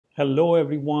Hello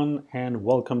everyone and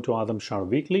welcome to Azam Shah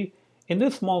Weekly. In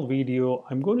this small video,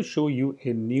 I'm going to show you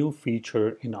a new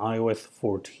feature in iOS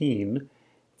 14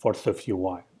 for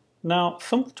SwiftUI. Now,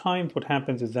 sometimes what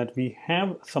happens is that we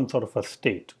have some sort of a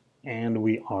state and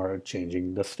we are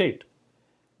changing the state.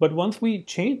 But once we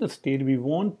change the state, we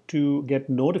want to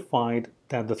get notified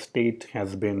that the state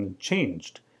has been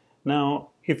changed. Now,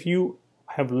 if you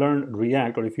have learned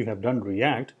React or if you have done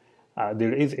React,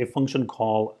 there is a function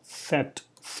called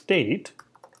setState.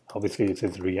 Obviously, this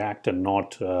is React and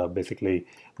not basically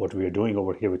what we are doing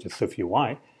over here, which is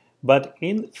SwiftUI. But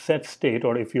in setState,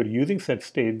 or if you're using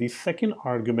setState, the second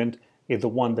argument is the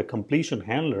one, the completion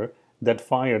handler, that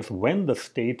fires when the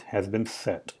state has been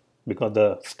set, because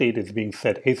the state is being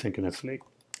set asynchronously.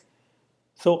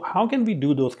 So how can we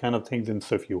do those kind of things in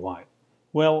SwiftUI?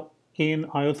 Well, in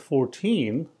iOS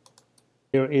 14,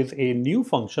 there is a new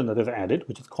function that is added,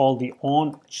 which is called the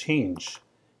onChange.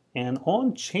 And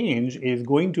onChange is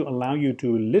going to allow you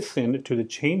to listen to the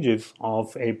changes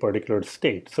of a particular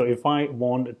state. So if I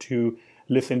want to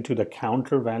listen to the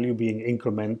counter value being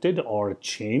incremented or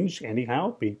changed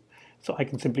anyhow, so I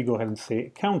can simply go ahead and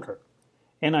say counter.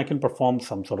 And I can perform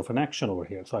some sort of an action over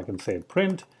here. So I can say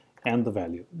print and the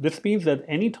value. This means that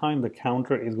anytime the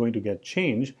counter is going to get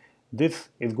changed, this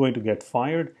is going to get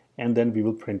fired, and then we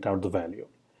will print out the value.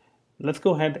 Let's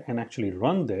go ahead and actually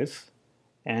run this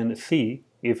and see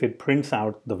if it prints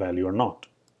out the value or not.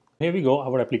 Here we go,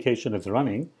 our application is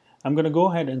running. I'm going to go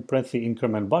ahead and press the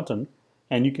increment button,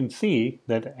 and you can see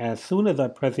that as soon as I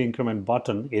press the increment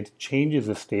button, it changes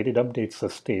the state, it updates the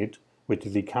state, which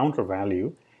is the counter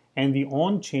value, and the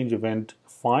onChange event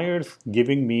fires,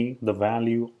 giving me the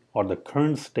value or the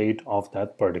current state of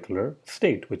that particular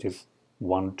state, which is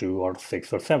 1, 2, or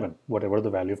 6, or 7, whatever the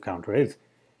value of counter is.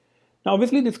 Now,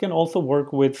 obviously, this can also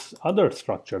work with other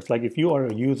structures. Like if you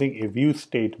are using a view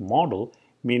state model,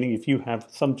 meaning if you have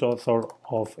some sort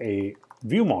of a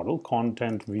view model,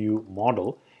 content view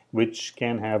model, which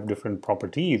can have different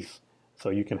properties. So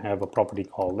you can have a property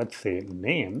called, let's say,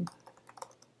 name,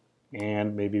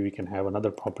 and maybe we can have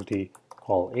another property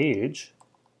called age.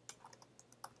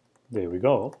 There we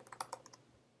go.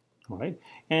 All right.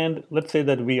 And let's say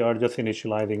that we are just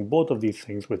initializing both of these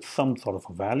things with some sort of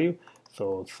a value.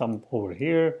 So some over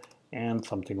here and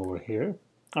something over here.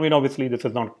 I mean, obviously, this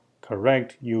is not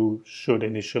correct. You should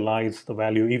initialize the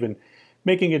value, even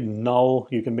making it null.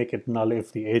 You can make it null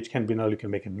if the age can be null. You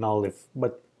can make it null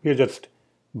but we're just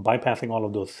bypassing all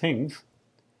of those things.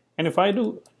 And if I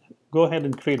do go ahead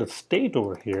and create a state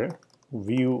over here,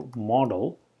 view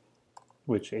model,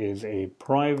 which is a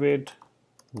private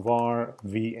var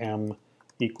VM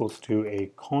equals to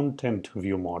a content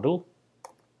view model.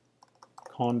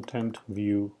 Content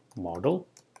view model.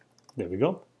 There we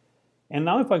go. And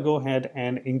now if I go ahead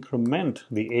and increment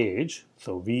the age,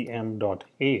 so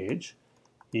vm.age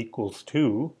equals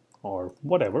to, or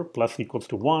whatever, plus equals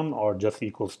to 1, or just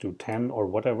equals to 10, or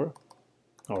whatever,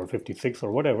 or 56,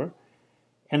 or whatever.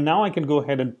 And now I can go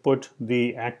ahead and put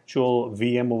the actual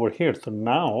VM over here. So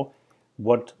now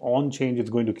what onChange is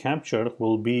going to capture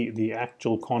will be the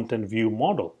actual content view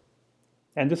model.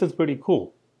 And this is pretty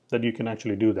cool that you can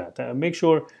actually do that. Make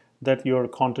sure that your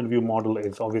content view model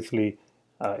is obviously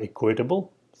equatable.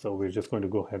 So we're just going to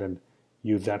go ahead and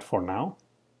use that for now.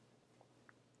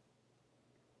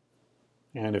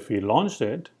 And if we launched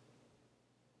it,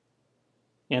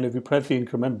 and if we press the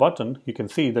increment button, you can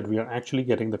see that we are actually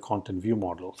getting the content view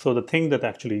model. So the thing that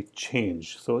actually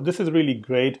changed. So this is really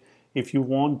great if you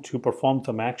want to perform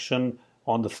some action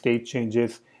on the state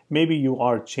changes. Maybe you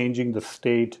are changing the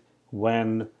state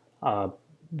when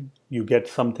you get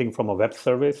something from a web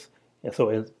service.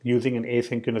 So using an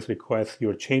asynchronous request,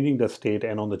 you're changing the state,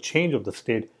 and on the change of the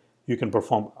state, you can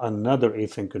perform another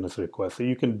asynchronous request. So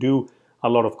you can do a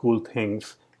lot of cool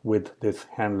things with this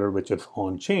handler, which is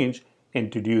onChange,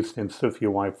 introduced in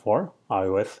SwiftUI for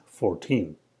iOS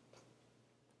 14.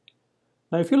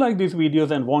 Now, if you like these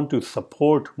videos and want to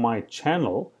support my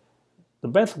channel, the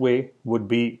best way would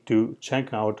be to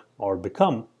check out or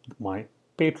become my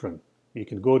patron. You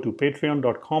can go to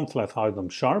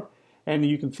patreon.com/azamsharp, and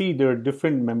you can see there are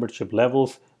different membership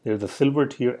levels. There's a silver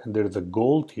tier and there's a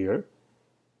gold tier.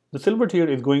 The silver tier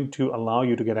is going to allow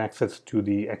you to get access to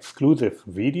the exclusive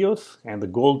videos, and the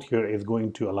gold tier is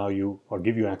going to allow you or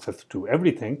give you access to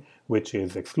everything, which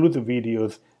is exclusive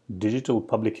videos, digital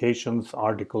publications,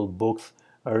 article, books,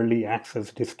 early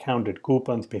access, discounted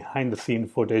coupons, behind the scene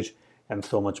footage, and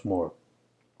so much more.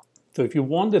 So if you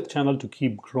want this channel to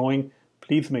keep growing,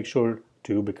 please make sure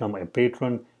to become a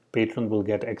patron. Patron will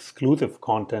get exclusive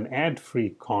content,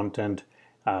 ad-free content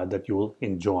that you will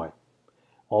enjoy.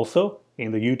 Also,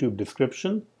 in the YouTube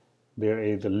description, there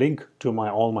is a link to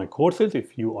all my courses.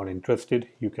 If you are interested,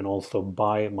 you can also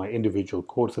buy my individual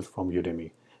courses from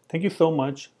Udemy. Thank you so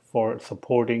much for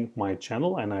supporting my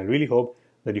channel, and I really hope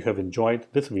that you have enjoyed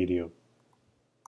this video.